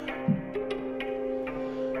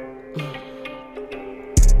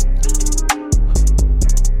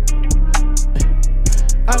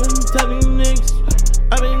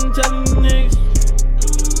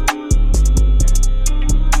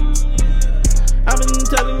I've been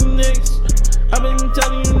telling you niggas, I've been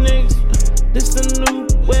telling you niggas, this a new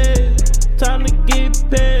way, time to get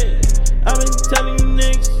paid. I've been telling you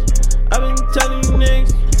niggas, I've been telling you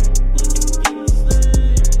niggas,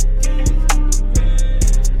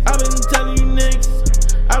 I've been telling you niggas,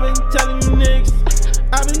 I've been telling you niggas,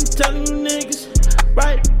 I've been telling you niggas,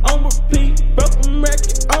 right on repeat, broken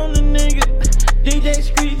record on the nigga. DJ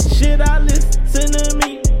Street shit, I listen to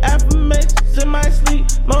me, affirmations in my sleep,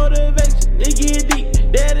 motivation, it get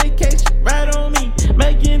deep, dedication right on me,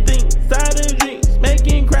 making things out of dreams,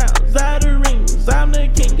 making crowds out of rings. I'm the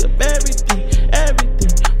king of everything,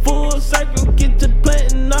 everything, full circle, get to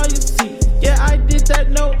planting all you see. Yeah, I did that,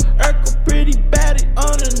 no Urkel, pretty baddie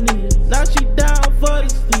on her knees. Now she down for the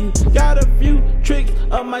sleeve, got a few tricks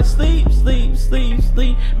up my sleeve.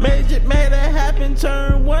 Made it happen,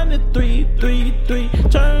 turn 1 to 3, 3, 3.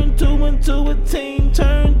 Turn 2 into a team,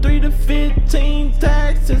 turn 3 to 15.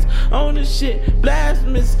 Taxes on the shit,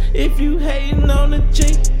 blasphemous. If you hating on the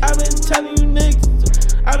chick, I've been telling you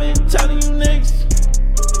niggas, I've been telling you niggas,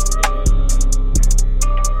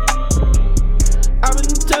 I've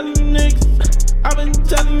been telling you niggas, I've been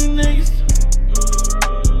telling you niggas.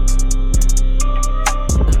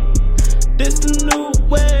 This the new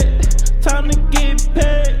way, time to get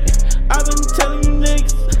paid. I've been telling you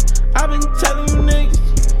niggas, I've been telling you niggas,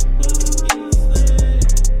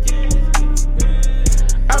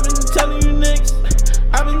 I've been telling you niggas,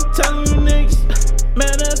 I've been telling you niggas.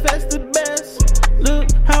 Manifest the best,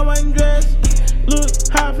 look how I'm dressed, look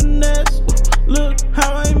how I finesse, look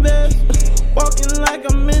how I invest. Walking like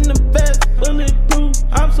I'm in the best, bulletproof,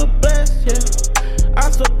 I'm so blessed, yeah,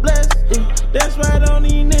 I'm so blessed, yeah. That's right on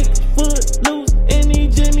these niggas, foot loose in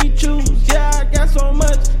these Jimmy Choos. Yeah, I got so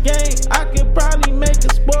much game, I could probably make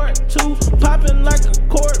a sport too. Popping like a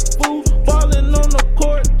court fool, falling on the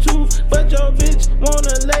court too. But your bitch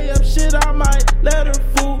wanna lay up shit, I might let her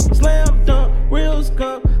fool. Slam dunk, real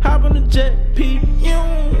skunk, hop on the jet, P.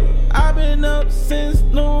 I've been up since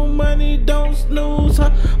noon, money don't snooze.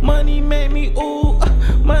 Money made me ooh,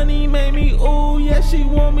 money made me ooh. Yeah, she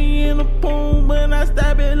want me in a